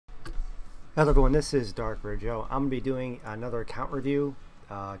Hello everyone, this is Dark Joe. I'm gonna be doing another account review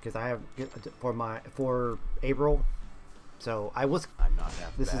because I have for April. So I was. I'm not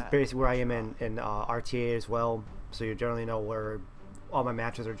half This is bad. basically where I am in RTA as well. So you generally know where all my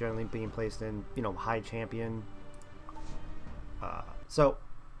matches are generally being placed in. You know, high champion. So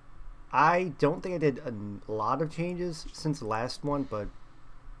I don't think I did a lot of changes since the last one, but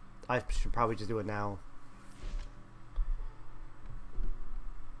I should probably just do it now.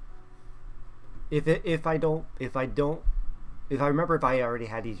 If I remember if I already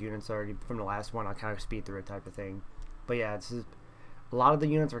had these units already from the last one, I'll kind of speed through it type of thing. But yeah, a lot of the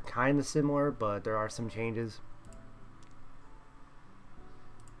units are kind of similar, but there are some changes.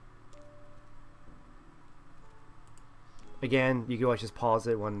 Again, you can always just pause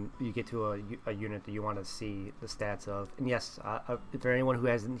it when you get to a unit that you want to see the stats of. And yes, for anyone who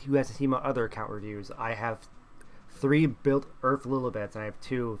hasn't seen my other account reviews, I have 3 built Earth Lilibets and I have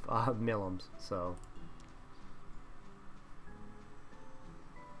 2 Millims. So.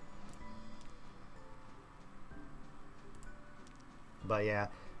 But yeah,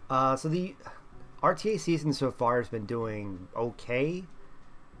 so the RTA season so far has been doing okay.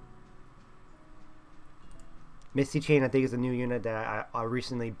 Misty Chain, I think, is a new unit that I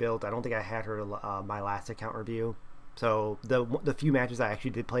recently built. I don't think I had her my last account review. So the few matches I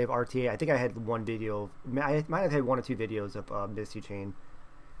actually did play of RTA, I think I had one video. I might have had 1 or 2 videos of Misty Chain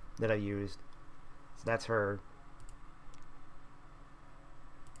that I used. So that's her.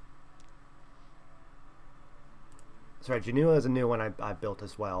 Sorry, Janua is a new one I built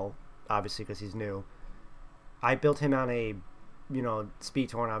as well, obviously because he's new. I built him on a, speed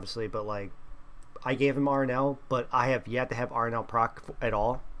torn obviously, but like, I gave him RNL, but I have yet to have RNL proc at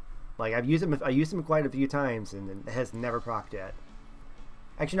all. Like I used him quite a few times, and it has never procced yet.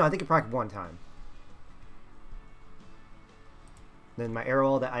 Actually, no, I think it procced 1 time. Then my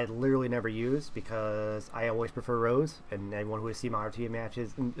arrow that I literally never use because I always prefer Rose, and anyone who has seen my RTA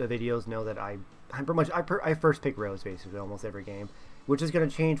matches and the videos know that I pretty much I first pick Rose basically almost every game, which is gonna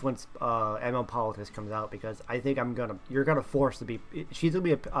change once ML Politis comes out because I think you're gonna force to be she's gonna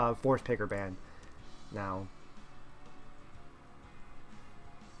be a force picker band now.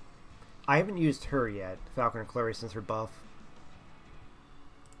 I haven't used her yet, Falcon and Clary, since her buff.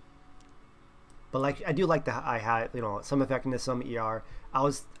 But like I do like I had some effectiveness, some ER.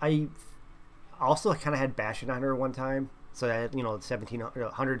 I also kind of had Bastion on her 1 time, so I had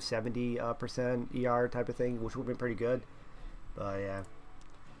 170% ER type of thing, which would have been pretty good. But yeah,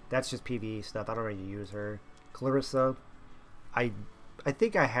 that's just PvE stuff. I don't really use her. Clarissa, I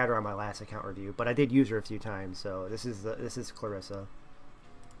think I had her on my last account review, but I did use her a few times. So this is Clarissa.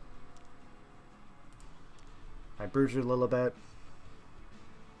 I bruised her a little bit.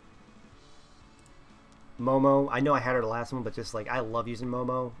 Momo, I know I had her the last one, but just like I love using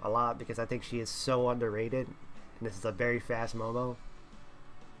Momo a lot because I think she is so underrated, and this is a very fast Momo.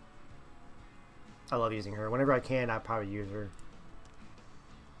 I love using her. Whenever I can, I probably use her.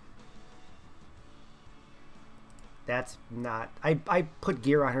 That's not. I put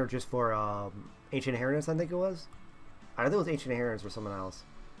gear on her just for Ancient Inheritance, I think it was. I think it was Ancient Inheritance for someone else.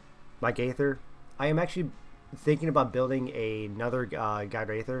 My Gaither. I am actually thinking about building another Guide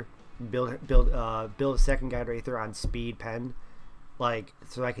Wraither. Build a second Guide Wraither on speed pen, like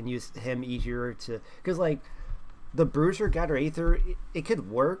so I can use him easier to, because like the Bruiser Guide Wraither, it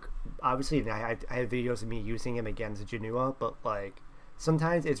could work obviously. I have videos of me using him against Janua, but like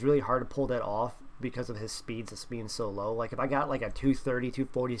sometimes it's really hard to pull that off because of his speeds being so low. Like if I got like a 230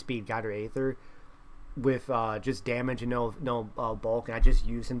 240 speed Guide Wraither with just damage and no bulk, and I just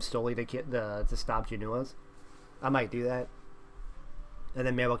use him solely to stop Januas, I might do that. And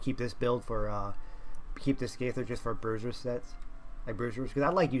then maybe I'll keep this build for keep this Gaither just for bruiser sets, like bruisers, because I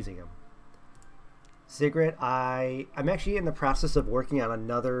like using them. Sigrid, I'm actually in the process of working on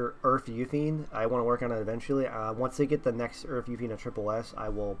another Earth Euthine. I want to work on it eventually. Once they get the next Earth Euthine at Triple S, I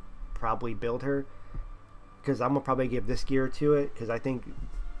will probably build her because I'm gonna probably give this gear to it because I think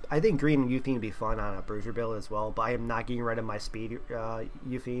green Euthine would be fun on a bruiser build as well. But I am not getting rid of my speed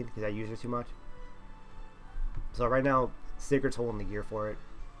Euthine because I use her too much. So right now, Sigurd's holding the gear for it.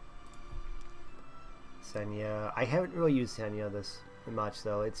 Senya, I haven't really used Senya this much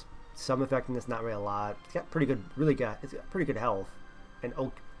though. It's some effectiveness, not really a lot. It's got pretty good, it's got pretty good health, and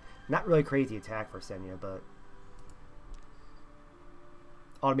not really crazy attack for Senya, but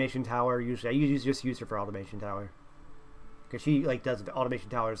Automation Tower. Usually, I usually just use her for Automation Tower because she like does the Automation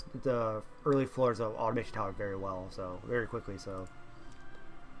Towers, the early floors of Automation Tower very well, so very quickly. So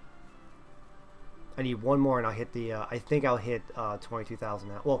I need 1 more and I'll hit the, I think I'll hit 22,000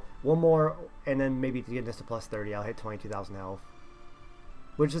 health. Well, 1 more and then maybe to get this to plus 30, I'll hit 22,000 health.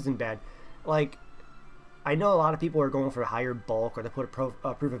 Which isn't bad. like, I know a lot of people are going for higher bulk, or they put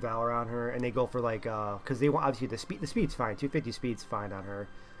a proof of valor on her, and they go for like because they want, obviously the speed. The speed's fine. 250 speed's fine on her,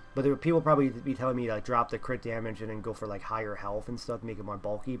 but there, people probably be telling me to like drop the crit damage and then go for like higher health and stuff, to make it more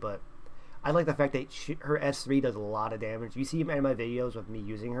bulky. But I like the fact that her S3 does a lot of damage. You see in my videos of me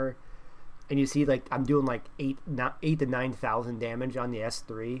using her, and you see like I'm doing like 8 to 9,000 damage on the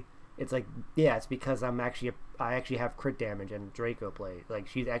S3. It's like, yeah, it's because I actually have crit damage and Draco play. Like,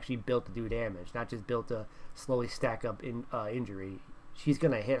 she's actually built to do damage, not just built to slowly stack up in injury. She's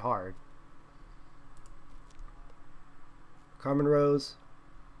gonna hit hard. Carmen Rose,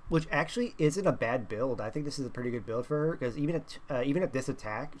 which actually isn't a bad build. I think this is a pretty good build for her, because even at this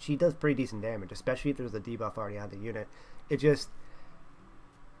attack, she does pretty decent damage, especially if there's a debuff already on the unit.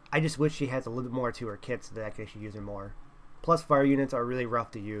 I just wish she has a little bit more to her kit so that I can actually use her more. Plus, fire units are really rough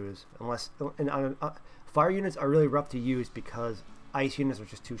to use. Fire units are really rough to use because ice units are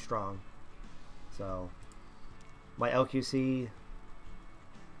just too strong. So, my LQC,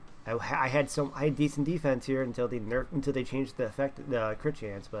 I had decent defense here until they changed the crit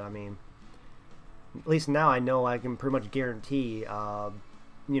chance. But I mean, at least now I know I can pretty much guarantee. I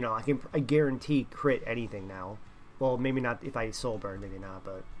guarantee crit anything now. Well, maybe not if I soul burn, maybe not,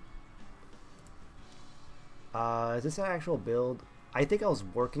 but. Is this an actual build? I think I was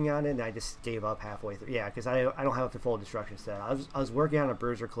working on it and I just gave up halfway through. Yeah, because I don't have the full destruction set. I was working on a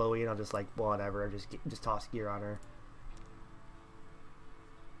Bruiser Chloe and I was just like, whatever, just toss gear on her.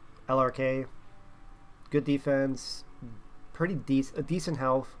 LRK, good defense, decent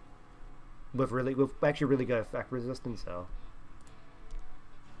health, with actually really good effect resistance. So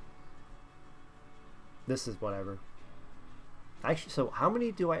this is whatever. Actually, so how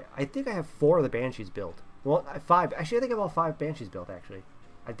many do I think I have 4 of the Banshees built. Well, 5. Actually, I think I have all 5 Banshees built, actually.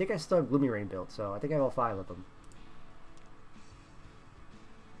 I think I still have Gloomy Rain built, so I think I have all 5 of them.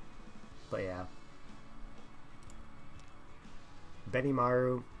 But yeah.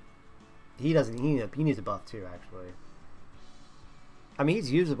 Benimaru. He needs a buff too, actually. I mean,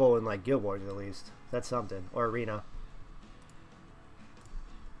 he's usable in, like, Guild Wars, at least. That's something. Or Arena.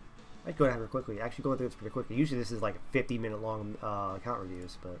 I'd go down here quickly. Actually, going through this pretty quickly. Usually this is, like, 50-minute long account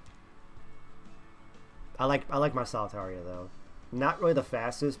reviews, but... I like my Solitaria though. Not really the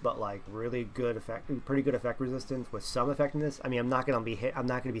fastest, but like really good pretty good effect resistance with some effectiveness. I mean, I'm not gonna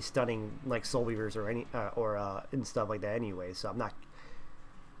be stunning like Soul Weavers or and stuff like that anyway. So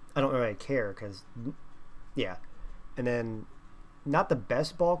I don't really care, because yeah. And then not the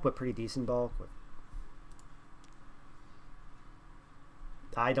best bulk, but pretty decent bulk.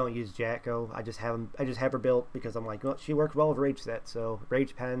 I don't use Jacko. I just have her built because I'm like, well, she works well with Rage set. So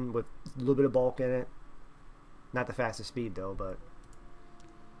Rage Pen with a little bit of bulk in it. Not the fastest speed though, but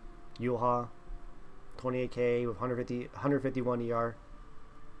Yulha, 28k with 151 ER.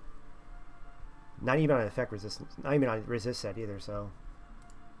 Not even on effect resistance, not even on resist set either. So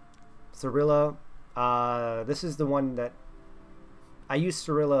Cirilla, this is the one that I used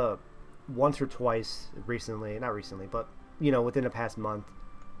Cirilla once or twice recently. Not recently, but within the past month.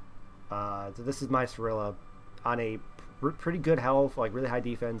 So this is my Cirilla on a pretty good health, like really high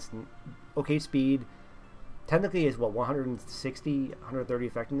defense, okay speed. Technically is what, 160, 130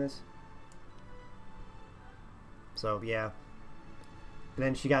 effectiveness. So yeah. And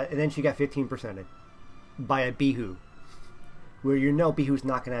then she got 15%ed by a Bihu, where Bihu's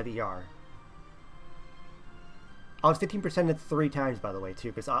not gonna have ER. I was 15%ed 3 times, by the way, too,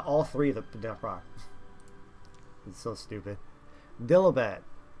 because all 3 of them did not proc. It's so stupid. Dilibet.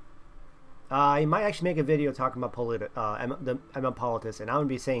 I might actually make a video talking about the ML Politis, and I'm gonna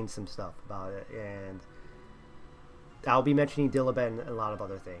be saying some stuff about it, and I'll be mentioning Dilibet and a lot of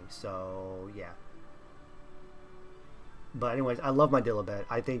other things. So yeah. But anyways, I love my Dilibet.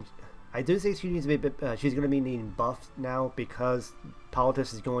 I do think she needs to be she's going to be needing buffs now, because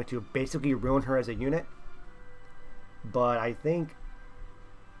Politis is going to basically ruin her as a unit. But I think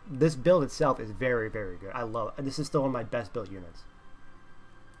this build itself is very, very good. I love it. This is still one of my best built units.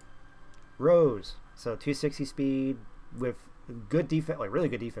 Rose, so 260 speed with good defense, like really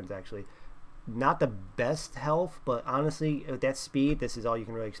good defense actually. Not the best health, but honestly, with that speed, this is all you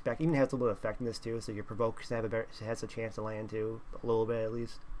can really expect. Even has a little bit of effectiveness too, so your provoke has a chance to land too, a little bit at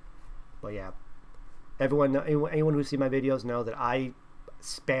least. But yeah, anyone who sees my videos know that I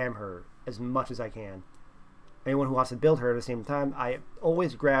spam her as much as I can. Anyone who wants to build her at the same time, I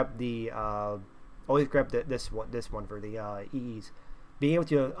always grab this one for the EEs. Being able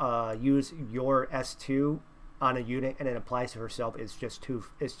to use your S2 on a unit and then applies to herself is just too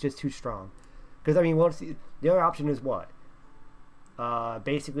strong. Because I mean, the other option is what?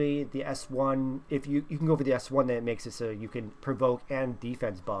 Basically the S1. If you can go for the S1, then it makes it so you can provoke and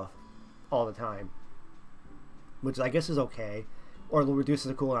defense buff all the time, which I guess is okay. Or reduces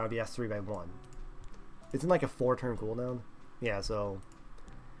the cooldown of the S3 by 1. Isn't like a 4-turn cooldown? Yeah, so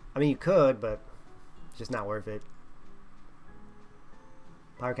I mean you could, but it's just not worth it.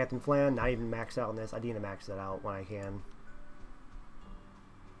 Power Captain Flan, not even maxed out on this. I need to max that out when I can.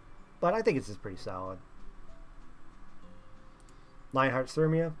 But I think it's just pretty solid. Lionheart's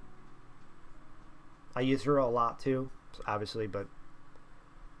Thermia. I use her a lot too, obviously, but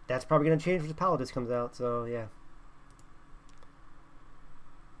that's probably going to change when the Politis comes out, so yeah.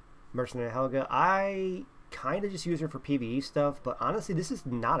 Mercenary Helga. I kind of just use her for PvE stuff, but honestly, this is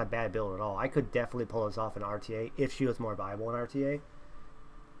not a bad build at all. I could definitely pull this off in RTA if she was more viable in RTA.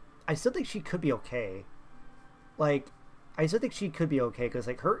 I still think she could be okay. Like, I still think she could be okay because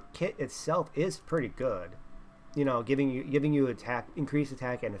like her kit itself is pretty good. You know, giving you attack, increased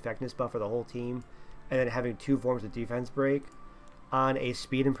attack and effectiveness buff for the whole team, and then having 2 forms of defense break on a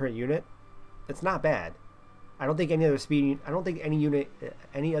speed imprint unit. It's not bad. I don't think any other speed. I don't think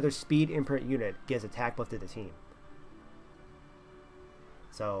any other speed imprint unit gives attack buff to the team.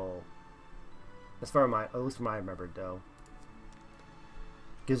 So, as far as at least from what I remembered though.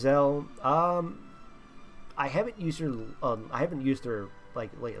 Gazelle. I haven't used her. I haven't used her like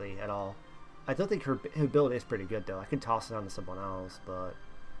lately at all. I don't think her build is pretty good though. I could toss it on to someone else, but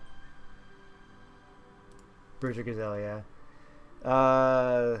Bruiser Gazelle, yeah.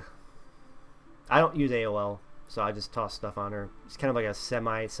 I don't use AOL. So I just toss stuff on her. It's kind of like a some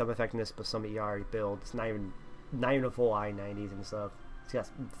effectiveness but some ER build. It's not even a full I-90s and stuff. It's got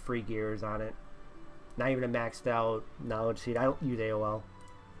free gears on it. Not even a maxed out knowledge seed. I don't use AOL.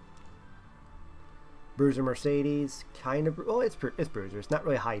 Bruiser Mercedes, kind of. Oh, it's Bruiser. It's not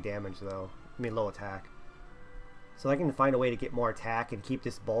really high damage though. I mean low attack. So I can find a way to get more attack and keep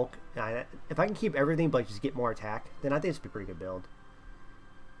this bulk. If I can keep everything but just get more attack, then I think this would be a pretty good build.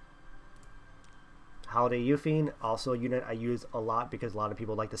 Holiday Euphine, also a unit I use a lot because a lot of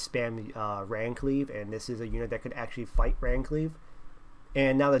people like to spam Ran Cleave, and this is a unit that could actually fight Ran Cleave.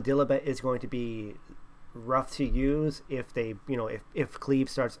 And now the Dilibet is going to be rough to use if they, you know, if Cleave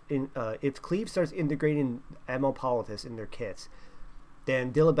starts integrating ML Politis in their kits,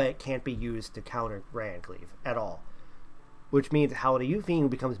 then Dilibet can't be used to counter Ran Cleave at all. Which means Holiday Euphine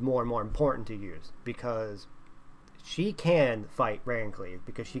becomes more and more important to use because she can fight Ran Cleave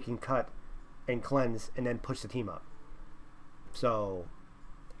because she can cut and cleanse and then push the team up. So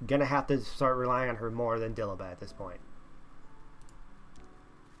gonna have to start relying on her more than Dilibet at this point.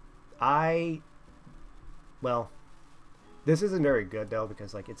 Well, this isn't very good though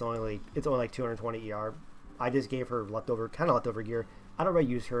because like it's only like 220 ER. I just gave her leftover gear. I don't really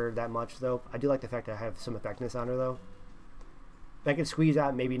use her that much though. I do like the fact that I have some effectiveness on her though. If I can squeeze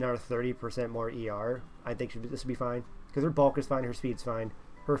out maybe another 30% more ER, I think this would be fine because her bulk is fine, her speed's fine,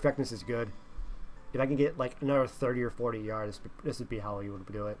 her effectiveness is good. If I can get like another 30 or 40 ER, this would be how you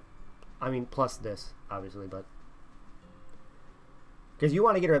would do it. I mean, plus this, obviously, but because you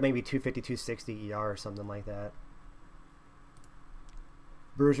want to get her at maybe 250, 260 ER or something like that.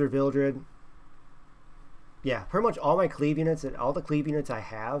 Bruiser Vildred. Yeah, pretty much all my cleave units and all the cleave units I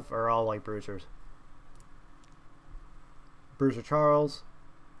have are all like bruisers. Bruiser Charles.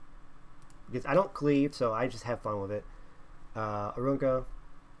 Because I don't cleave, so I just have fun with it. Arunka.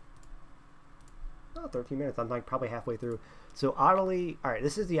 Oh, 13 minutes. I'm like probably halfway through. So Adelie, alright,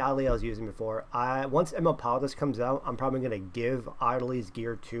 this is the Adelie I was using before. Once ML Politis comes out, I'm probably going to give Adelie's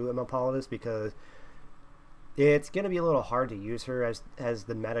gear to ML Politis because it's going to be a little hard to use her as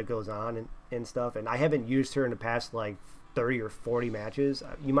the meta goes on and stuff. And I haven't used her in the past like 30 or 40 matches.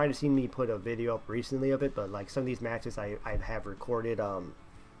 You might have seen me put a video up recently of it, but like some of these matches I have recorded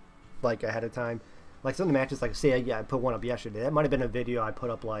like ahead of time. Like some of the matches, like say I put one up yesterday. That might have been a video I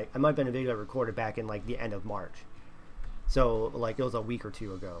put up I recorded back in like the end of March. So like it was a week or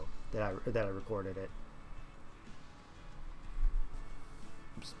two ago that I recorded it.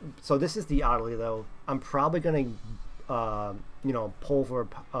 So this is the Adelie though. I'm probably gonna you know, pull for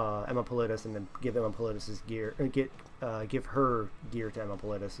ML Politis and then give ML Politis' gear, or give her gear to ML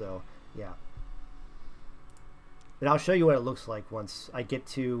Politis. So yeah. And I'll show you what it looks like once I get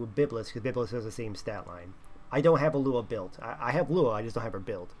to Biblis, because Biblis has the same stat line. I don't have a Lua built. I have Lua, I just don't have her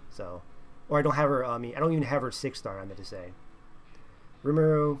built. So, or I don't have her. I mean, I don't even have her 6-star. I meant to say.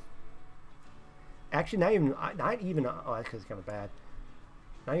 Rimuru. Actually, not even. Oh, that's because it's kind of bad.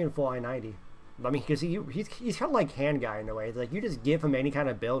 Not even full I-90. I mean, because he's kind of like Hand Guy in a way. It's like you just give him any kind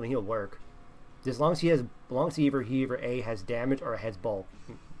of build and he'll work. Just as long as he either A has damage or has bulk.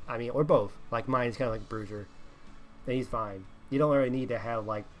 I mean, or both. Like mine is kind of like Bruiser. And he's fine. You don't really need to have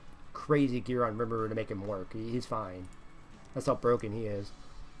like crazy gear on Rimuru to make him work. He's fine. That's how broken he is.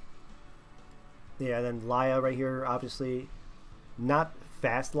 Yeah, and then Laya right here, obviously, not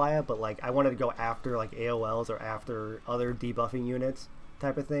fast Laya, but like I wanted to go after like AOLs or after other debuffing units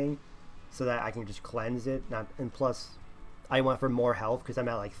type of thing, so that I can just cleanse it. Not and plus, I went for more health because I'm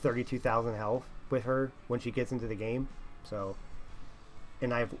at like 32,000 health with her when she gets into the game. So,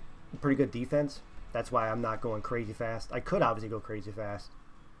 and I have pretty good defense. That's why I'm not going crazy fast. I could obviously go crazy fast.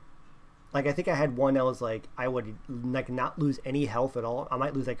 Like I think I had one that was like I would like not lose any health at all. I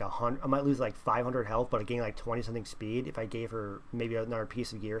might lose like 100. I might lose like 500 health, but I gain like 20 something speed if I gave her maybe another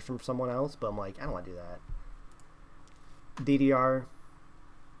piece of gear from someone else. But I'm like I don't want to do that. DDR.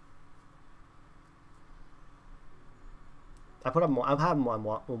 I put him. I have him on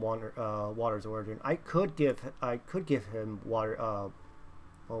Water's Origin. I could give him water.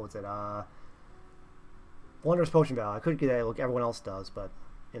 What was it? Wondrous Potion Valve. I could get that like everyone else does, but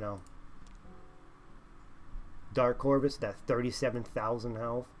you know. Dark Corvus, that 37,000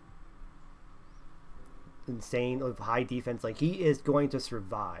 health. Insane with high defense. Like he is going to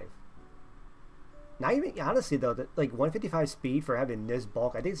survive. Not even honestly though, that like 155 speed for having this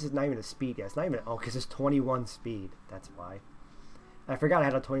bulk. I think this is not even a speed. Yeah, it's not even. Oh, because it's 21 speed. That's why. I forgot I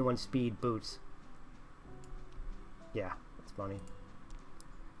had a 21 speed boots. Yeah, that's funny.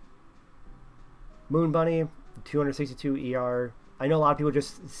 Moon Bunny, 262 ER. I know a lot of people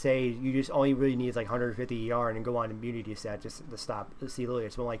just say you just only really need like 150 ER and then go on immunity set just to stop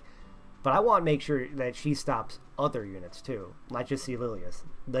Celilius. But like, but I want to make sure that she stops other units too, not just Celilius.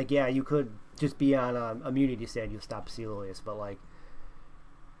 Like, yeah, you could just be on immunity set, you'll stop Celilius, but like,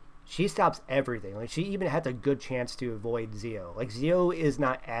 she stops everything. Like, she even had a good chance to avoid Zeo. Like, Zeo is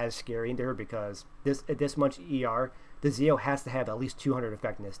not as scary to her because this much ER, the Zeo has to have at least 200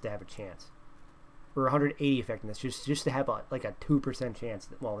 effectiveness to have a chance. Or 180 effectiveness, just to have like a 2% chance.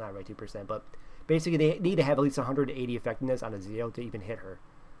 Well, not really 2%, but basically they need to have at least 180 effectiveness on a Zeo to even hit her.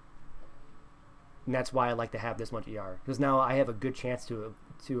 And that's why I like to have this much ER, because now I have a good chance to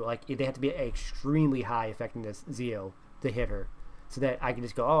like they have to be an extremely high effectiveness Zeo to hit her, so that I can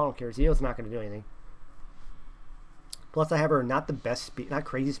just go, oh, I don't care, Zeo's not going to do anything. Plus I have her not the best speed, not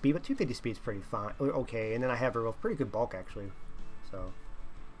crazy speed, but 250 speed's pretty fine, okay, and then I have her with pretty good bulk actually, so.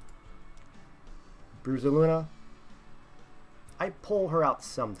 Bruiser Luna, I pull her out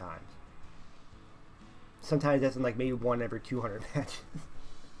sometimes. Sometimes that's in like maybe one every 200 matches.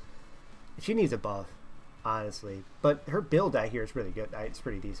 She needs a buff, honestly. But her build out here is really good. It's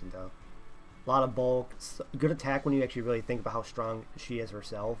pretty decent though. A lot of bulk, good attack when you actually really think about how strong she is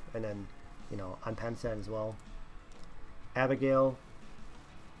herself, and then you know on Penset as well. Abigail,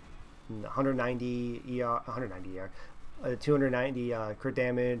 190 ER, 190 ER, 290 crit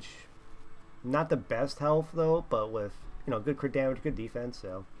damage. Not the best health though, but with you know good crit damage, good defense.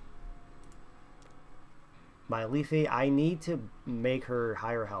 So my Leafy, I need to make her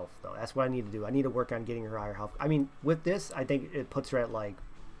higher health though. That's what I need to do. I need to work on getting her higher health. I mean, with this, I think it puts her at like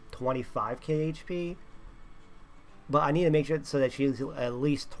 25k HP. But I need to make sure so that she's at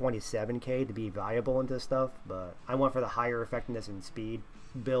least 27k to be viable into stuff. But I want for the higher effectiveness and speed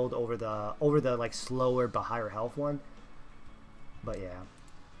build over the like slower but higher health one. But yeah.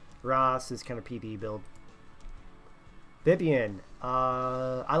 Ross is kind of PvE build. Vivian.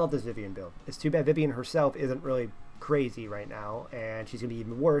 I love this Vivian build. It's too bad Vivian herself isn't really crazy right now, and she's going to be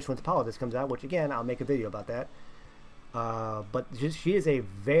even worse once Politis comes out, which again, I'll make a video about that. But she is a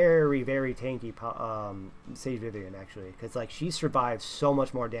very, very tanky Sage Vivian, actually, because like she survives so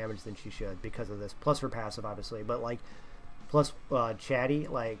much more damage than she should because of this, plus her passive, obviously, but like, plus Chatty,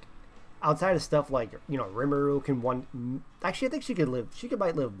 like, outside of stuff like, you know, Rimuru can one... Actually, I think she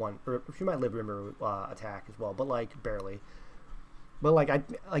might live Rimuru attack as well, but, like, barely. But, like,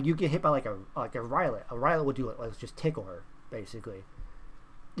 you get hit by, like a Rylot. A Rylot would do it, like, just tickle her, basically.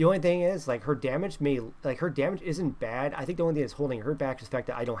 The only thing is, like, her damage isn't bad. I think the only thing that's holding her back is the fact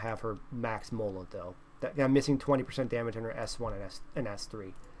that I don't have her max Mola, though. That I'm missing 20% damage on her S1 and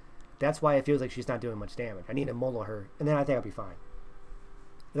S3. That's why it feels like she's not doing much damage. I need to Mola her, and then I think I'll be fine.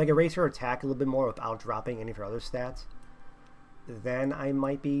 If I can raise her attack a little bit more without dropping any of her other stats, then I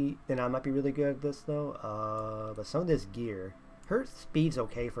might be really good at this though. But some of this gear, her speed's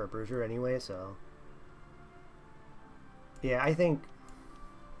okay for a bruiser anyway, so yeah, I think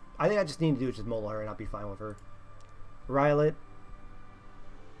I just need to do is just mold her and I'll be fine with her. Rylot,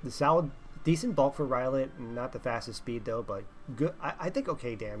 decent bulk for Rylot, not the fastest speed though, but good. I think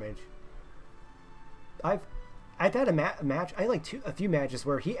okay damage. I've had a match. I had like a few matches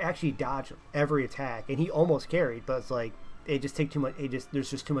where he actually dodged every attack and he almost carried, but it's like it just take too much.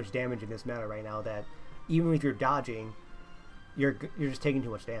 There's just too much damage in this meta right now that even if you're dodging, you're just taking too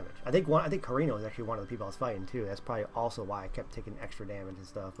much damage. I think Carino is actually one of the people I was fighting too. That's probably also why I kept taking extra damage and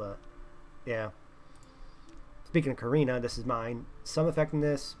stuff. But yeah, speaking of Karina, this is mine. Some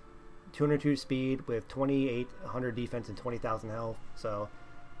effectiveness, 202 speed with 2,800 defense and 20,000 health. So,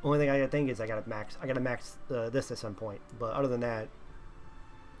 only thing I gotta think is I gotta max this at some point. But other than that,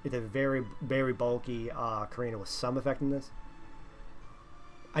 it's a very, very bulky Karina with some effectiveness.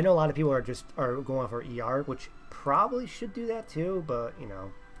 I know a lot of people are going for ER, which probably should do that too, but you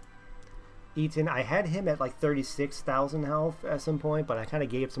know. Eaton, I had him at like 36,000 health at some point, but I kind of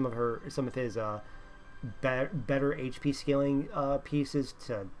gave some of his better HP scaling pieces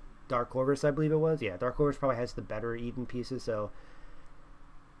to Dark Corvus, I believe it was. Yeah, Dark Corvus probably has the better Eaton pieces, so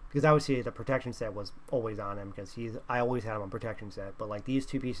because obviously the protection set was always on him because I always had him on protection set, but like these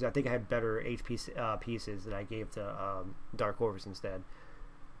two pieces, I think I had better HP pieces that I gave to Dark Corvus instead.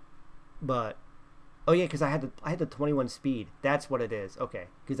 But oh yeah, because I had the 21 speed. That's what it is. Okay,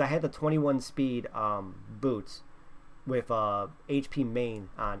 because I had the 21 speed boots with HP main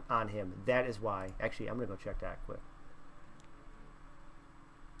on him. That is why. Actually, I'm gonna go check that quick.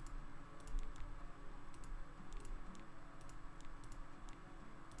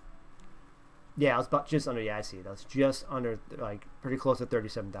 Yeah, I was about just under. Yeah, I see. That was just under, like pretty close to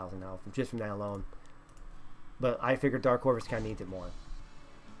 37,000 health just from that alone. But I figured Dark Corvus kind of needs it more.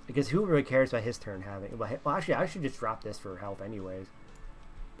 Because who really cares about his turn having... Well, actually, I should just drop this for health anyways.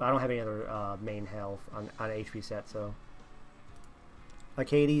 But I don't have any other main health on HP set, so...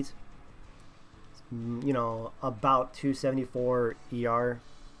 Hades, you know, about 274 ER.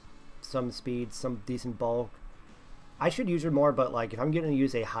 Some speed, some decent bulk. I should use her more, but like if I'm going to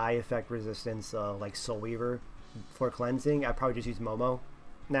use a high effect resistance like Soul Weaver for cleansing, I'd probably just use Momo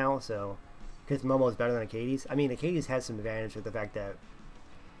now, so... Because Momo is better than Hades. I mean, Hades has some advantage with the fact that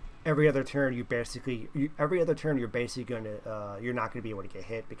every other turn you're basically going to you're not going to be able to get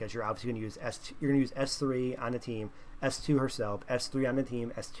hit because you're obviously going to use you're going to use S3 on the team, S2 herself, S3 on the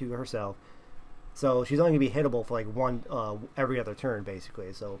team, S2 herself. So she's only going to be hittable for like one every other turn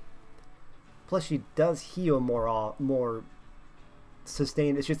basically. So plus she does heal more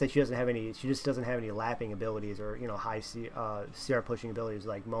sustained. It's just that she just doesn't have any lapping abilities or, you know, high CR pushing abilities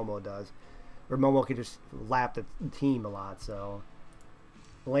like Momo does. Or Momo can just lap the team a lot, so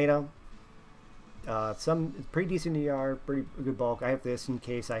Elena, some pretty decent ER, pretty good bulk. I have this in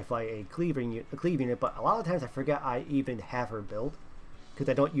case I fight a cleave unit, but a lot of times I forget I even have her built because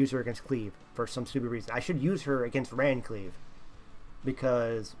I don't use her against cleave for some stupid reason. I should use her against Ran cleave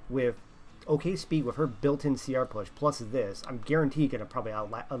because with okay speed with her built-in CR push plus this, I'm guaranteed gonna probably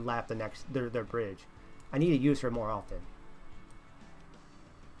outlap the next their bridge. I need to use her more often.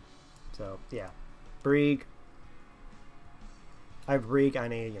 So yeah, Brig. I have Brig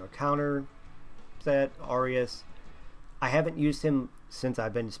on a counter set. Arius. I haven't used him since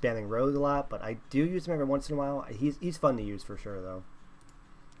I've been spamming Rose a lot, but I do use him every once in a while. He's fun to use for sure though.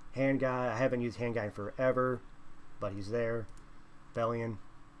 Hand guy. I haven't used hand guy in forever, but he's there. Bellion.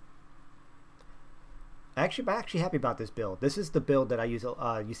 I'm actually happy about this build. This is the build that I use.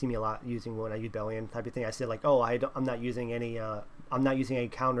 You see me a lot using when I use Bellion type of thing. I said like, oh, I'm not using any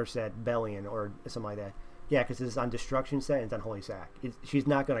counter set Bellion or something like that. Yeah, because this is on Destruction set and it's on Holy Sack. She's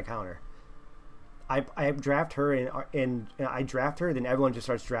not going to counter. I draft her and I draft her, then everyone just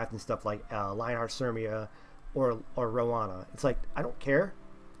starts drafting stuff like Lionheart Sirmia or Rowana. It's like, I don't care.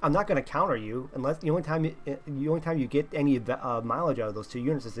 I'm not going to counter you unless the only time you get any mileage out of those two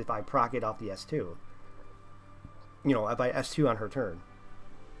units is if I proc it off the S2. You know, if I S2 on her turn.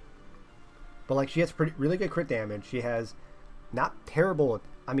 But like, she has really good crit damage. She has not terrible.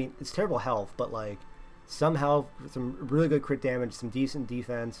 I mean, it's terrible health, but like some health, some really good crit damage, some decent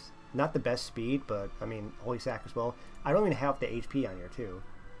defense. Not the best speed, but I mean, Holy Sack as well. I don't even have the HP on here too.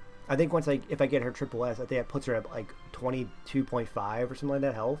 I think if I get her triple S, I think that puts her at like 22.5 or something like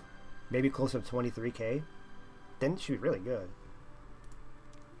that health, maybe closer to 23k. Then she'd be really good.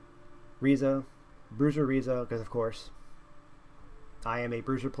 Riza, Bruiser Riza, because of course I am a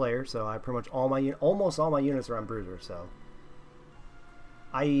Bruiser player, so I pretty much almost all my units are on Bruiser. So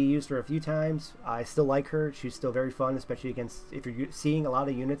I used her a few times. I still like her. She's still very fun, especially against if you're seeing a lot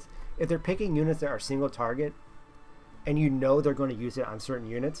of units. If they're picking units that are single target, and you know they're going to use it on certain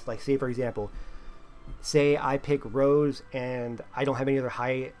units, like say for example, say I pick Rose and I don't have any other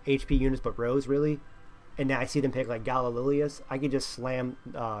high HP units but Rose really, and now I see them pick like Gala Lilius, I can just slam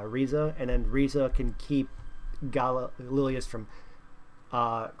Riza, and then Riza can keep Gala Lilius from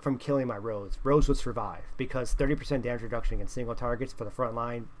killing my Rose. Rose would survive because 30% damage reduction against single targets for the front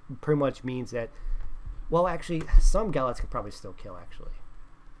line pretty much means that, well, actually, some Galats could probably still kill, actually.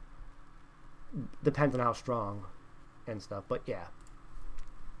 Depends on how strong and stuff, but yeah.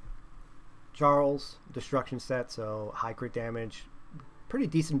 Charles, destruction set, so high crit damage, pretty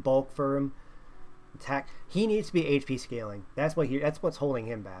decent bulk for him. Attack. He needs to be HP scaling. That's what's holding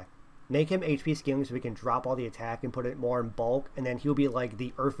him back. Make him HP scaling so we can drop all the attack and put it more in bulk, and then he'll be like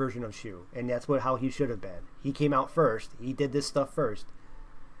the Earth version of Shu, and that's how he should have been. He came out first. He did this stuff first.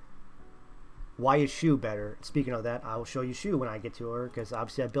 Why is Shu better? Speaking of that, I will show you Shu when I get to her, because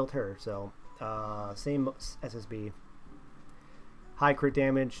obviously I built her. So same SSB. High crit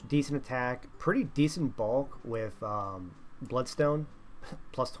damage, decent attack, pretty decent bulk with Bloodstone,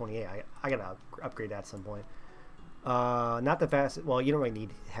 plus 28. I gotta upgrade that at some point. Not the fastest. Well, you don't really need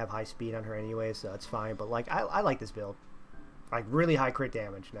to have high speed on her anyway, so it's fine. But like, I like this build. Like really high crit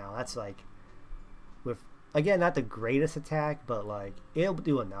damage now. That's like, with again not the greatest attack, but like it'll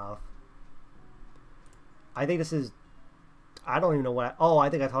do enough. I think this is. I don't even know what. I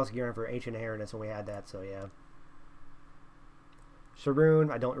think I tossed gear in for Ancient Inheritance when we had that. So yeah.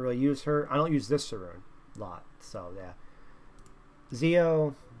 Saroon, I don't really use her. I don't use this Saroon a lot. So yeah.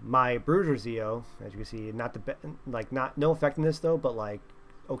 Zeo, my Bruiser Zeo, as you can see, not the no effectiveness though, but like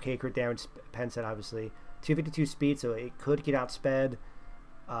okay crit damage, pen set obviously. 252 speed, so it could get outsped.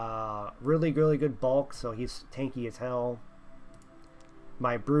 Really good bulk, so he's tanky as hell.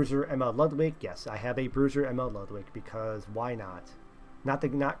 My Bruiser ML Ludwig, yes, I have a Bruiser ML Ludwig because why not?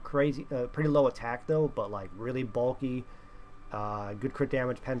 Not crazy, pretty low attack though, but like really bulky. Good crit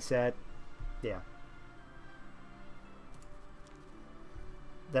damage, pen set, yeah.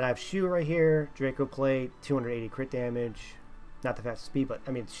 Then I have Shu right here, Draco Plate, 280 crit damage. Not the fastest speed, but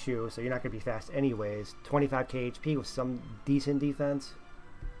I mean it's Shu, so you're not going to be fast anyways. 25k HP with some decent defense.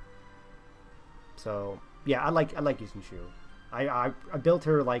 So yeah, I like using Shu. I built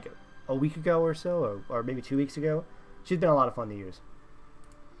her like a week ago or so, or maybe 2 weeks ago. She's been a lot of fun to use.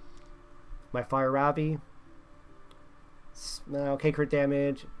 My Fire Ravi, okay crit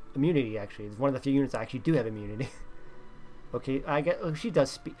damage, immunity actually. It's one of the few units that actually do have immunity. Okay, she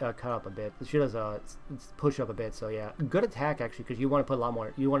does cut up a bit. She does push up a bit. So yeah, good attack actually, because you want to put a lot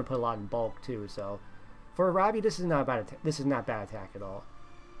more. You want to put a lot in bulk too. So for a Ravi, this is not bad. This is not bad attack at all.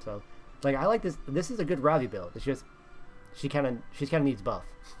 So like I like this. This is a good Ravi build. It's just she kind of needs buff.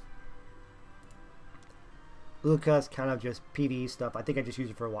 Lucas kind of just PvE stuff. I think I just use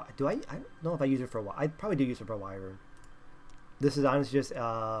it for a while. I don't know if I use it for a while. I probably do use it for a Wyvern. This is honestly just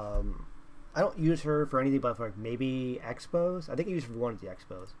I don't use her for anything but for like maybe expos. I think I use her for one of the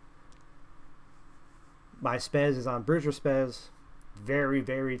expos. My Spez is on Bruiser Spez. Very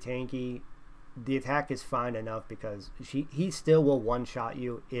tanky. The attack is fine enough because he still will one-shot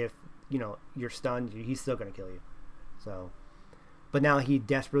you if you're stunned. He's still gonna kill you. So, but now he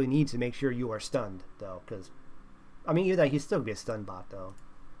desperately needs to make sure you are stunned though, because I mean, either he's still gonna be a stun bot though.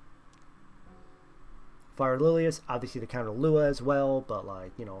 Fire Lilius, obviously to counter Lua as well, but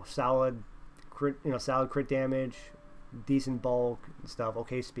like solid crit, solid crit damage, decent bulk and stuff,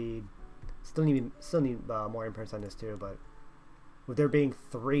 okay speed. Still need more imprints on this too, but with there being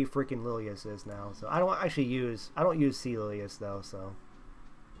 3 freaking Liliuses now, so I don't use Sea Lilius though, so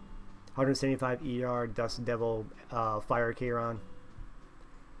 175 ER, Dust Devil, Fire Chiron.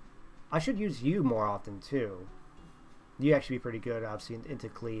 I should use you more often too. You actually be pretty good, obviously, into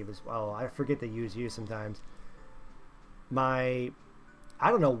Cleave as well. I forget to use you sometimes. I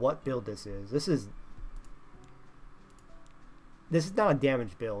don't know what build this is. This is not a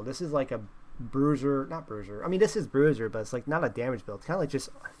damage build. This is like a Bruiser, not Bruiser. I mean, this is Bruiser, but it's like not a damage build. It's kind of like just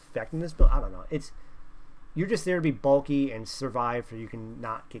effectiveness build. I don't know. You're just there to be bulky and survive so you can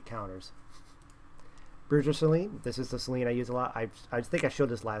not get counters. Bruiser Celine. This is the Celine I use a lot. I think I showed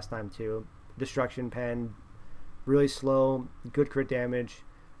this last time too. Destruction Pen. Really slow, good crit damage,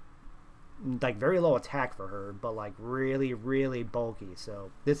 like very low attack for her, but like really bulky.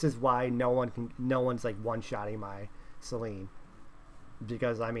 So this is why no one's like one-shotting my Celine,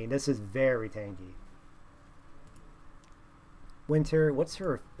 because I mean this is very tanky. Winter, what's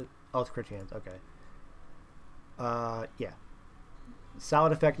her? Oh, it's crit chance. Okay. Yeah,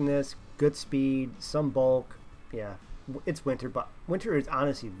 solid effectiveness, good speed, some bulk. Yeah. It's Winter, but Winter is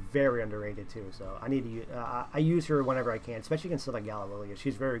honestly very underrated too. So I need to use, I use her whenever I can, especially against like Galililius.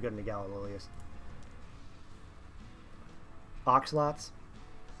 She's very good in the Galililius. Oxlots.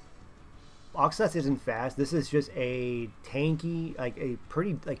 Oxlots isn't fast. This is just a tanky, like a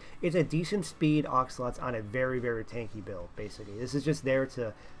pretty, like it's a decent speed Oxlots on a very tanky build. Basically, this is just there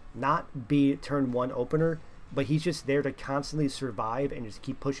to not be turn 1 opener, but he's just there to constantly survive and just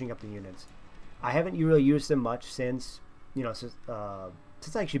keep pushing up the units. I haven't really used him much since I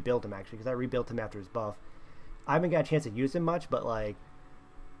actually built him because I rebuilt him after his buff. I haven't got a chance to use him much, but like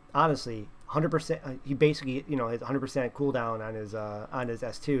honestly, 100%. He basically has 100% cooldown on his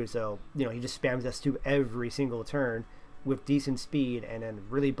S2, so he just spams S2 every single turn, with decent speed and then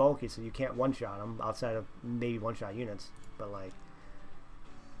really bulky, so you can't one-shot them outside of maybe one-shot units. But like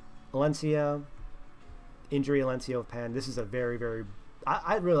Alencia, Injury Alencia with Pen. This is a very, very...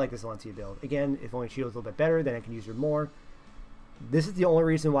 I really like this Alencia build. Again, if only she was a little bit better, then I can use her more. This is the only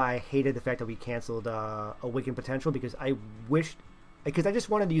reason why I hated the fact that we canceled Awakened Potential, because I wished... Because I just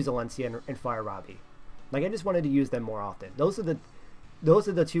wanted to use Alencia and Fire Robbie. Like, I just wanted to use them more often. Those are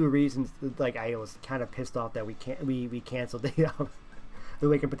the two reasons, like, I was kind of pissed off that we canceled the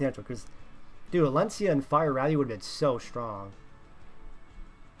Awakened Potential. Because, dude, Alencia and Fire Robbie would have been so strong.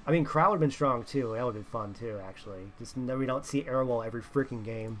 I mean, Crowd would have been strong, too. That would have been fun, too, actually. Just we don't see Airwall every freaking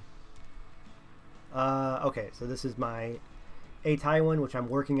game. Okay, so this is my A Tywin, which I'm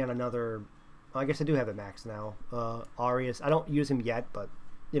working on another... Well, I guess I do have it maxed now. Arius. I don't use him yet, but,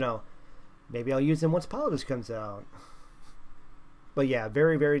 you know, maybe I'll use him once Politis comes out. But yeah,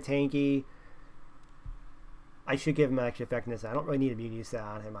 very, very tanky. I should give him extra effectiveness. I don't really need a immunity stat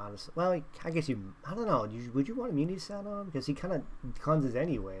on him, honestly. Well, I guess you... I don't know. Would you want immunity stat on him? Because he kind of cleanses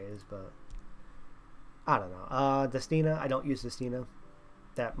anyways, but... I don't know. Destina. I don't use Destina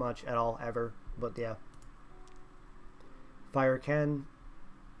that much at all, ever. But yeah. Fire Ken.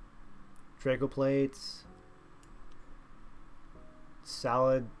 Draco Plates.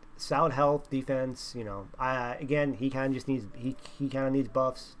 Solid health, defense, you know. Again, he kind of just needs he kind of needs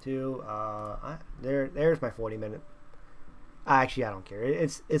buffs too. There's my 40-minute. Actually, I don't care.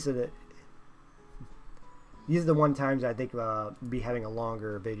 It's a. These are the one times I think be having a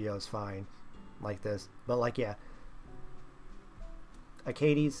longer video is fine, like this. But like yeah,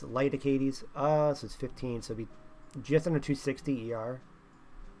 Acades, light Acades. So it's 15, so it'd be just under 260 ER.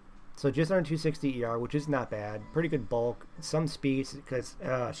 So just under 260 ER, which is not bad. Pretty good bulk. Some speed, because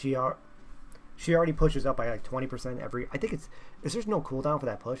she already pushes up by like 20% every... I think it's... Is there no cooldown for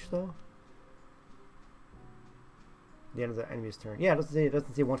that push, though? The end of the enemy's turn. Yeah, it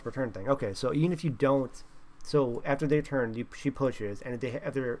doesn't say once per turn thing. Okay, so even if you don't... So after their turn, she pushes, and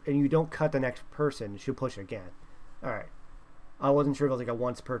and you don't cut the next person, she'll push again. Alright. I wasn't sure if it was like a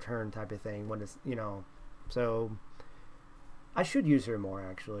once per turn type of thing, when it's, you know... So... I should use her more,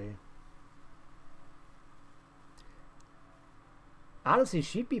 actually. Honestly,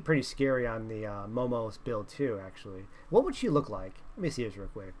 she'd be pretty scary on the Momo's build, too, actually. What would she look like? Let me see this real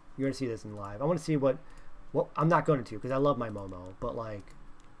quick. You're going to see this in live. I want to see what... I'm not going to, because I love my Momo. But, like...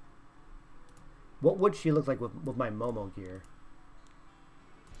 What would she look like with my Momo gear?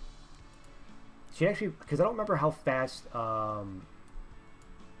 She actually... Because I don't remember how fast... I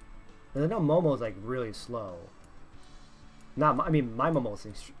know Momo's, like, really slow. I mean, my Momo's,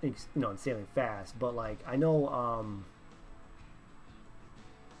 you know, insanely fast. But, like, I know...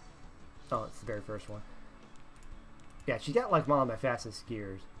 Oh, it's the very first one. Yeah, she got like one of my fastest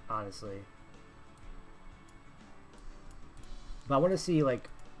gears, honestly. But I want to see like...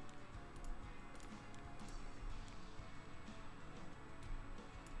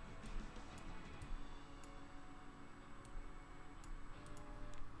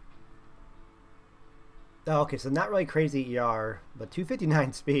 Oh, okay, so not really crazy ER, but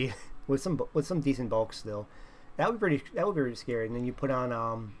 259 speed with some decent bulk still. That would be pretty scary. And then you put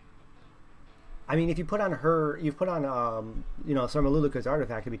on I mean, if you put on her, you put on, you know, some of Luluka's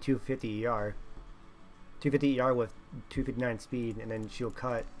artifact, it'd be 250 ER. 250 ER with 259 speed, and then she'll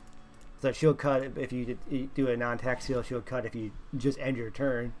cut. So she'll cut if you do a non-tax seal, she'll cut if you just end your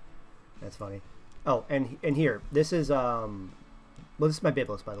turn. That's funny. Oh, and here, this is, well, this is my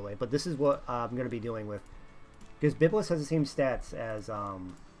Biblis, by the way, but this is what I'm going to be doing with, because Biblis has the same stats as,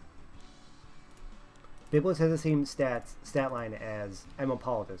 Biblis has the same stat line as ML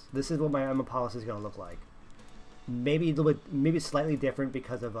Politis. This is what my ML Politis is going to look like. Maybe a little bit, maybe slightly different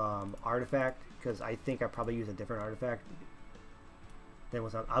because of artifact, because I think I probably use a different artifact than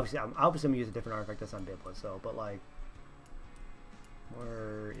what's on. Obviously, I'm going to use a different artifact that's on Biblis. So, but like,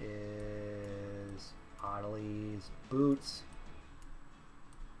 where is Adelie's boots?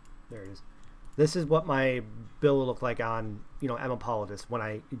 There it is. This is what my build will look like on, you know, ML Politis when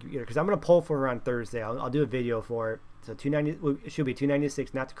I, because I'm going to pull for her on Thursday. I'll do a video for it. So 290, it should be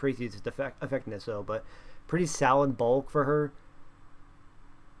 296, not the craziest effectiveness, so, but pretty solid bulk for her.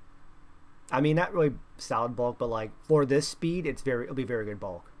 I mean, not really solid bulk, but like for this speed, it'll be very good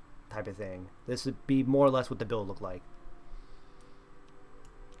bulk type of thing. This would be more or less what the build look like.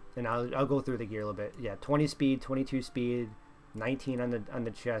 And I'll go through the gear a little bit. Yeah, 20 speed, 22 speed. 19 on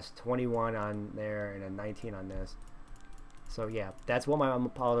the chest, 21 on there, and then 19 on this. So yeah, that's what my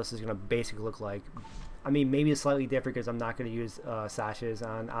ML Politis is gonna basically look like. I mean, maybe it's slightly different because I'm not gonna use sashes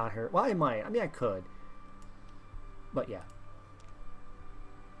on her. Well, I might. I mean, I could. But yeah.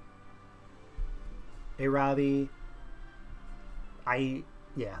 Hey, Robbie.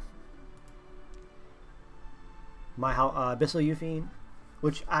 Yeah. My Abyssal Euphine,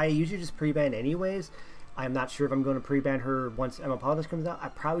 which I usually just pre-ban anyways. I'm not sure if I'm going to pre-ban her once ML Politis comes out. I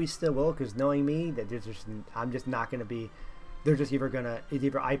probably still will, because knowing me, that I'm just not going to be. They're just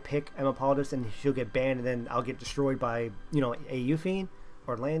either I pick ML Politis and she'll get banned, and then I'll get destroyed by a Euphine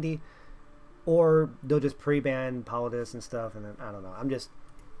or Landy, or they'll just pre-ban Politis and stuff, and then I don't know. I'm just.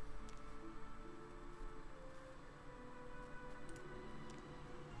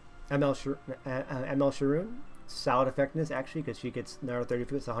 ML Sharoon, solid effectiveness actually, because she gets another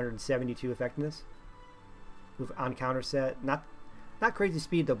 30. It's 172 effectiveness on counter set. Not crazy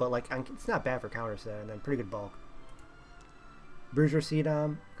speed though, but like it's not bad for counter set, and then pretty good bulk. Bruiser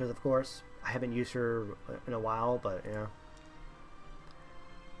Cdom, because of course I haven't used her in a while, but you know.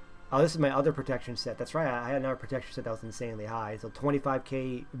 Oh, this is my other protection set. That's right, I had another protection set that was insanely high. So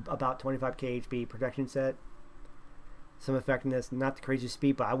 25k, about 25k HP protection set. Some effectiveness, not the crazy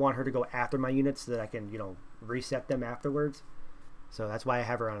speed, but I want her to go after my units so that I can, reset them afterwards. So that's why I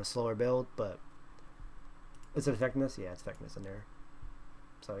have her on a slower build, but is it effectiveness? Yeah, it's effectiveness in there.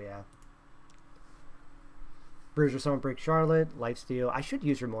 So yeah. Bruiser Sunbreak Charlotte, Lifesteal. I should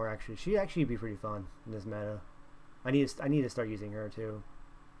use her more actually. She'd actually be pretty fun in this meta. I need to start using her too.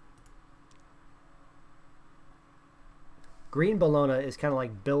 Green Bologna is kind of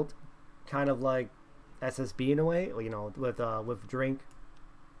like built kind of like SSB in a way, with drink,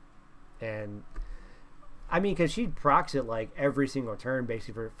 and I mean, because she procs it like every single turn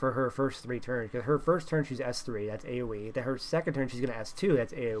basically for her first 3 turns. Because her first turn she's S3, that's AoE. Then her second turn she's gonna S2,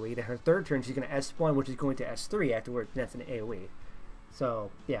 that's AoE. Then her third turn she's gonna S1, which is going to S3 afterwards. That's an AoE.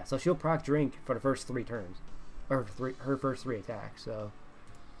 So yeah, so she'll proc drink for the first 3 turns, or her first 3 attacks. So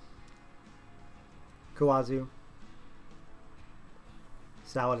Kawazu,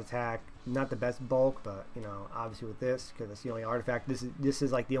 solid attack. Not the best bulk, but obviously with this, because it's the only artifact. This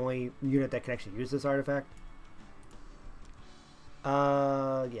is like the only unit that can actually use this artifact.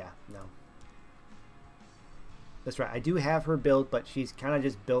 Yeah, no. That's right. I do have her built, but she's kind of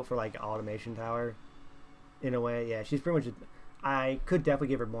just built for like automation tower, in a way. Yeah, she's pretty much. I could definitely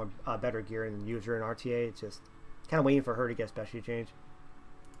give her more better gear and use her in RTA. It's just kind of waiting for her to get specialty change.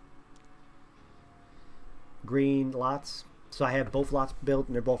 Green lots. So I have both lots built,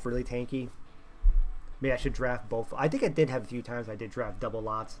 and they're both really tanky. Maybe I should draft both. I think I did have a few times I did draft double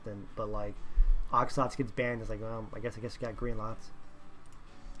lots, but like Ox lots gets banned. It's like, well, I guess I got green lots.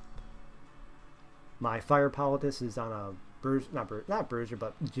 My Fire Politis is on a not bruiser,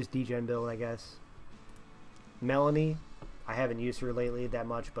 but just degen build, I guess. Melanie, I haven't used her lately that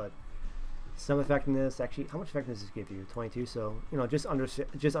much, but some effectiveness. Actually, how much effectiveness does it give you? 22. So just under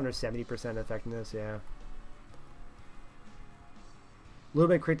 70% effectiveness. Yeah. A little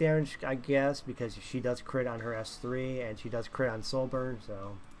bit of crit damage, I guess, because she does crit on her S3 and she does crit on Soulburn.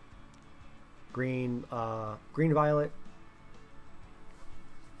 So green violet.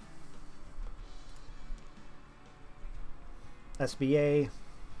 SBA.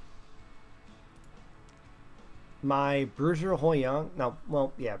 My Bruiser Hoyang. Now,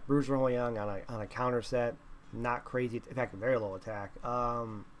 well, yeah, Bruiser Hoyang on a counter set. Not crazy. In fact, very low attack.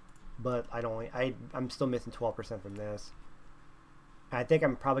 But I'm still missing 12% from this. I think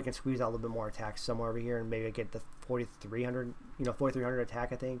I'm probably going to squeeze out a little bit more attack somewhere over here and maybe get the 4,300, 4,300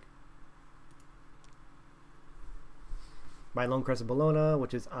 attack, I think. My Lone Crescent Bologna,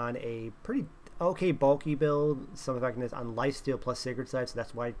 which is on a pretty okay bulky build. Some effectiveness on Lifesteal plus Sacred Sight, so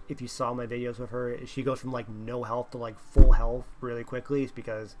that's why if you saw my videos with her, she goes from like no health to like full health really quickly. It's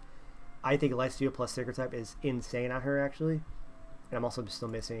because I think Lifesteal plus Sacred Sight is insane on her actually. And I'm also still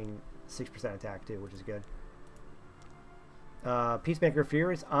missing 6% attack too, which is good. Peacemaker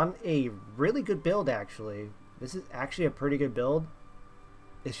Furies on a really good build actually. This is actually a pretty good build.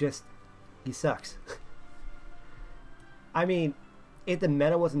 It's just he sucks. I mean, if the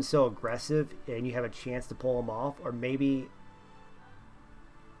meta wasn't so aggressive and you have a chance to pull him off, or maybe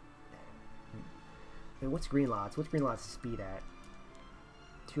what's Greenlots? What's Greenlots speed at?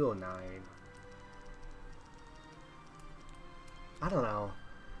 209. I don't know.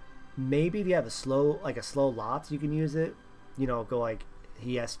 Maybe if you have a slow lots, you can use it. Go like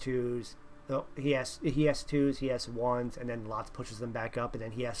he has 2s, he has 2s, he has 1s, and then lots pushes them back up, and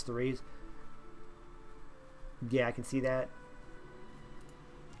then he has 3s. Yeah, I can see that.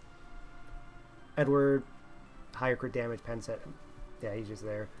 Edward, higher crit damage, pen set. Yeah, he's just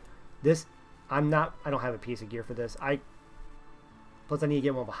there. This, I don't have a piece of gear for this. Plus I need to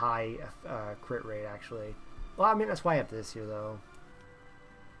get one with a high crit rate actually. Well, I mean, that's why I have this here though.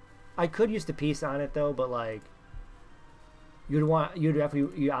 I could use the piece on it though, but like, you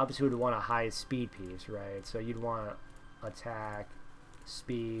obviously would want a high speed piece, right? So you'd want attack,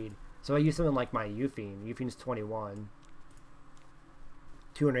 speed. So I use something like my Euphine. Euphine's 21.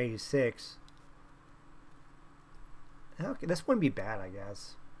 286. Okay, this wouldn't be bad, I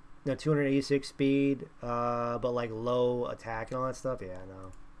guess. No, 286 speed, but like low attack and all that stuff. Yeah,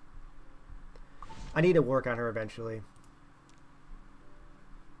 no. I need to work on her eventually.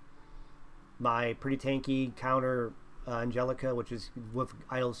 My pretty tanky counter Angelica, which is with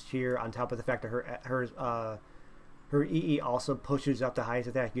Idol's Cheer, on top of the fact that her EE also pushes up the highest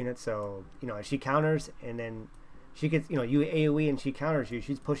attack unit. So you know, if she counters and then she gets, you know, you AOE and she counters you,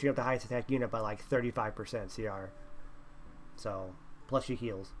 she's pushing up the highest attack unit by like 35% CR. So plus she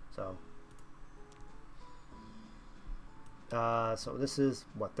heals. So so this is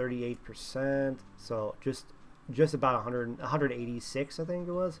what, 38%. So just about 186, I think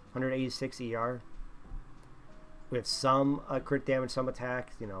it was 186 ER. With some crit damage, some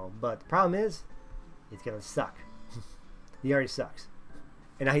attacks, you know. But the problem is, it's gonna suck. He already sucks,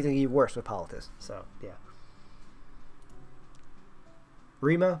 and now he's gonna get worse with Politis. So yeah.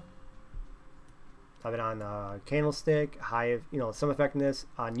 Rima, I've been on Candlestick, high, you know, some effectiveness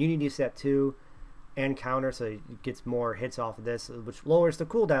on Unity set 2, and counter, so it gets more hits off of this, which lowers the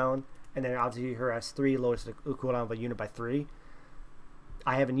cooldown, and then obviously her S3 lowers the cooldown of a unit by 3.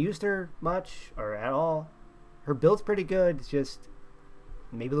 I haven't used her much or at all. Her build's pretty good. It's just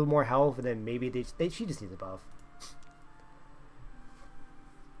maybe a little more health, and then maybe she just needs a buff.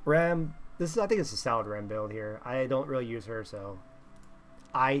 Ram, I think it's a solid Ram build here. I don't really use her, so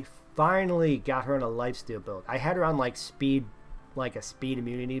I finally got her on a lifesteal build. I had her on like speed, like a speed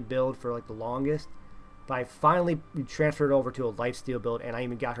immunity build for like the longest, but I finally transferred over to a lifesteal build, and I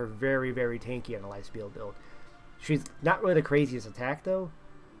even got her very, very tanky on a lifesteal build. She's not really the craziest attack though,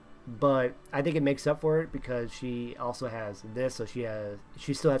 but I think it makes up for it because she also has this, so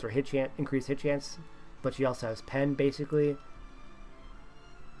she still has her hit chance, increased hit chance, but she also has pen basically.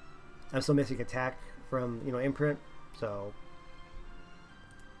 I'm still missing attack from, you know, imprint, so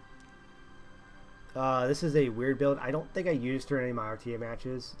this is a weird build. I don't think I used her in any of my RTA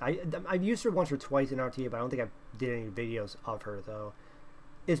matches. I've used her once or twice in RTA, but I don't think I did any videos of her though.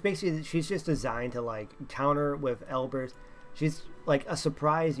 It's basically, she's just designed to like counter with Elbers. She's like a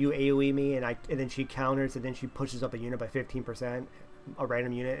surprise, you AoE me, and then she counters, and then she pushes up a unit by 15%, a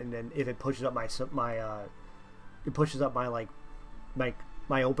random unit, and then if it pushes up my like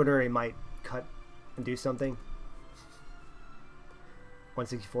my opener, it might cut and do something.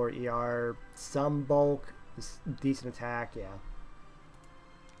 164 ER, some bulk, decent attack, yeah.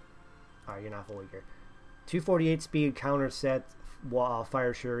 Alright, you're not fully here. 248 speed counter set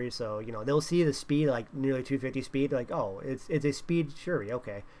fire Shuri, so you know they'll see the speed like nearly 250 speed, like, oh, it's a speed Shuri,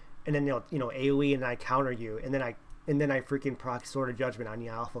 okay, and then they'll, you know, AoE and I counter you, and then I freaking proc Sword of Judgment on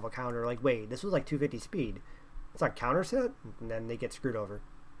you off of a counter, like, wait, this was like 250 speed, it's like counter set, and then they get screwed over.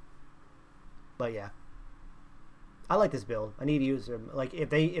 But yeah, I like this build. I need to use them. Like if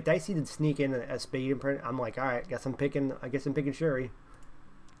they see them sneak in a speed imprint, I'm like, all right, I guess I'm picking Shuri.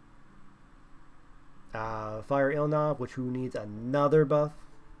 Fire Ilnov, which who needs another buff,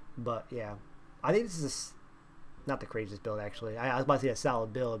 but yeah, I think this is not the craziest build actually. I was about to say a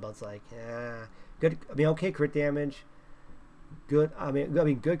solid build, but it's like, good. I mean, okay crit damage, good. I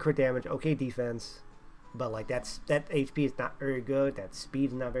mean, good crit damage, okay defense, but like that HP is not very good. That speed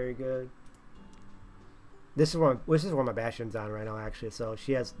is not very good. This is where my Bastion's on right now, actually. So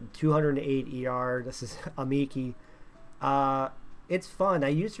she has 208 ER. This is Amiki. It's fun. I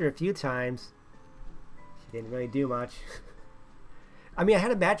used her a few times. She didn't really do much. I mean, I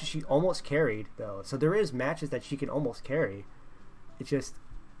had a match that she almost carried, though. So there is matches that she can almost carry. It's just,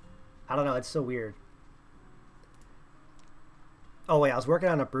 I don't know. It's so weird. Oh, wait. I was working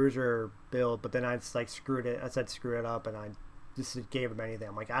on a Bruiser build, but then I just, like, screwed it. I said screw it up, and I just gave him anything.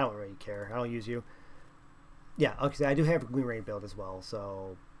 I'm like, I don't really care. I don't use you. Yeah, okay, I do have a Green Rain build as well,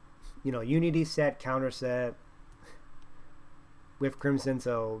 so, you know, Unity set, counter set with Crimson,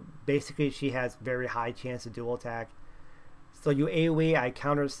 so basically she has very high chance of dual attack. So you AoE, I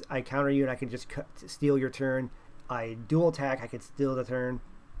counter you, and I can just steal your turn. I dual attack, I can steal the turn.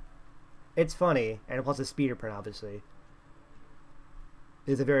 It's funny, and plus the speeder print, obviously.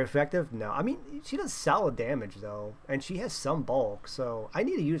 Is it very effective? No. I mean, she does solid damage, though, and she has some bulk, so I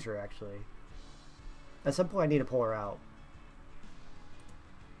need to use her, actually. At some point, I need to pull her out.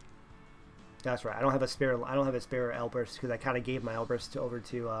 That's right. I don't have a spare Elbrus because I kind of gave my Elbrus over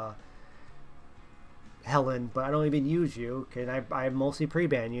to Helen, but I don't even use you because I mostly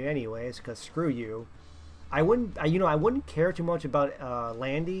pre-ban you anyways. Because screw you. I wouldn't care too much about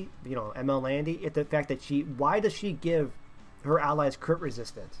Landy, you know, ML Landy, if the fact that why does she give her allies crit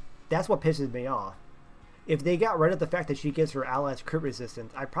resistance? That's what pisses me off. if they got rid of the fact that she gives her allies crit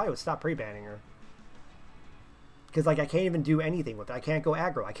resistance, I probably would stop pre-banning her. Because, like, I can't even do anything with it. I can't go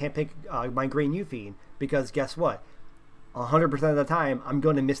aggro. I can't pick my green Yuffie, because guess what? 100% of the time, I'm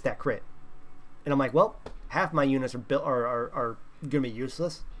going to miss that crit. And I'm like, well, half my units are going to be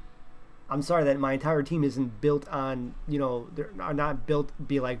useless. I'm sorry that my entire team isn't built on, you know, they're not built to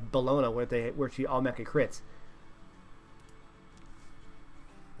be like Bologna, where she automatically crits.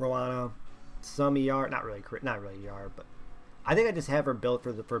 Rowana, some ER, not really ER, but I think I just have her built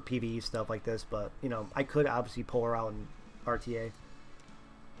for PvE stuff like this. But you know, I could obviously pull her out in RTA.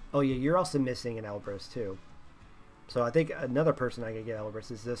 Oh yeah, you're also missing an Elbrus too. So I think another person I could get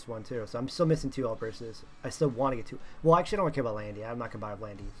Elbrus is this one too. So I'm still missing 2 Elbruses. I still want to get 2. Well, actually, I don't care about Landy. I'm not gonna buy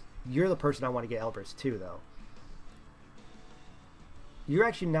Landy. You're the person I want to get Elbrus too, though. You're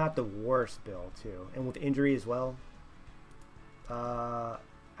actually not the worst build too, and with injury as well. I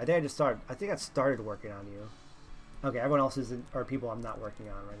think I started working on you. Okay, everyone else are people I'm not working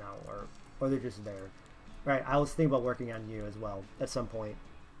on right now, or they're just there. Right, I was thinking about working on you as well at some point.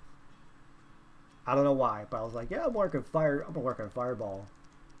 I don't know why, but I was like, yeah, I'm gonna work on Fireball.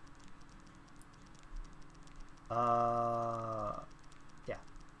 Yeah.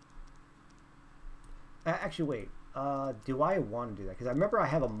 Actually, wait. Do I want to do that? Because I remember I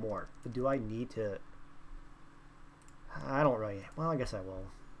have a Mort, but do I need to? I don't really. Well, I guess I will.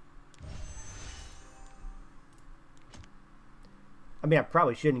 I mean, I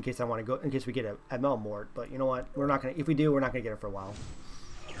probably should in case I want to go, in case we get a ML Mort. But you know what? We're not gonna. If we do, we're not gonna get it for a while.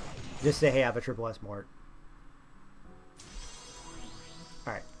 Just say, hey, I have a triple S Mort.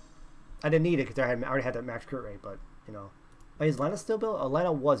 All right. I didn't need it because I already had that max crit rate. But you know, is Lena still built?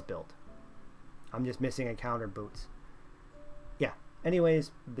 Lena was built. I'm just missing encounter boots. Yeah.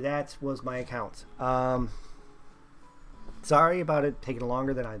 Anyways, that was my account. Sorry about it taking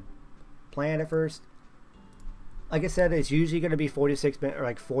longer than I planned at first. Like I said, it's usually going to be 46 minutes or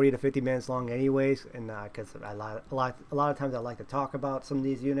like 40 to 50 minutes long anyways, and because a lot of times I like to talk about some of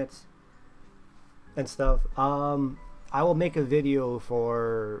these units and stuff. I will make a video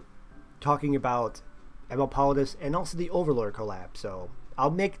for talking about ML Politis and also the Overlord collab. So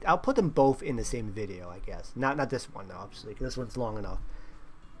I'll put them both in the same video, I guess. Not this one though, obviously, because this one's long enough.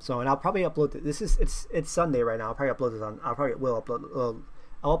 So, and I'll probably upload it's Sunday right now. I'll probably upload this on.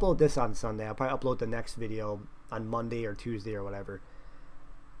 I'll upload this on Sunday. I'll probably upload the next video on Monday or Tuesday or whatever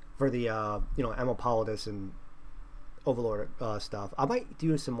for the you know, ML Politis and Overlord stuff. I might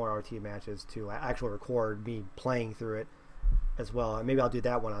do some more RT matches too. I actually record me playing through it as well. And maybe I'll do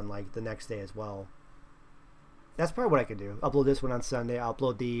that one on like the next day as well. That's probably what I could do. Upload this one on Sunday. I'll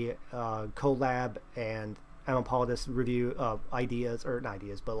upload the Collab and ML Politis review ideas, or not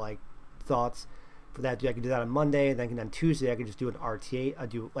ideas, but like thoughts for that. I can do that on Monday, and then on Tuesday I can just do an RTA. I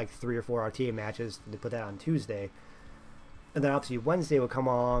do like 3 or 4 RTA matches to put that on Tuesday, and then obviously Wednesday will come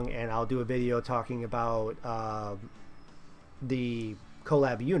along and I'll do a video talking about the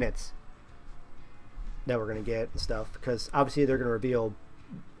collab units that we're gonna get and stuff, because obviously they're gonna reveal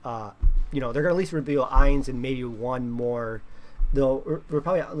you know, they're gonna at least reveal Ainz and maybe one more. We're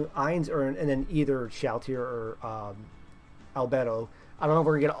probably Ainz and then either Shaltir or Albedo. I don't know if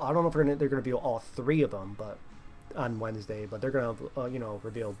we're gonna get. I don't know if they're gonna reveal all 3 of them, but on Wednesday. But they're gonna you know,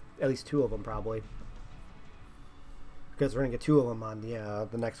 reveal at least 2 of them probably, because we're gonna get 2 of them on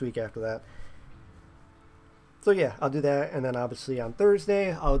the next week after that. So yeah, I'll do that, and then obviously on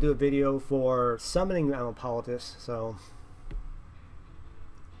Thursday I'll do a video for summoning ML Politis. So,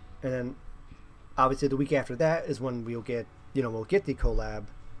 and then obviously the week after that is when we'll get the collab.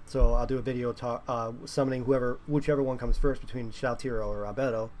 So I'll do a video summoning whichever one comes first between Shaltiro or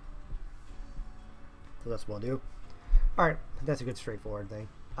Albedo. So that's what I'll do. Alright, that's a good straightforward thing.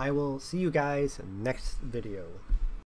 I will see you guys next video.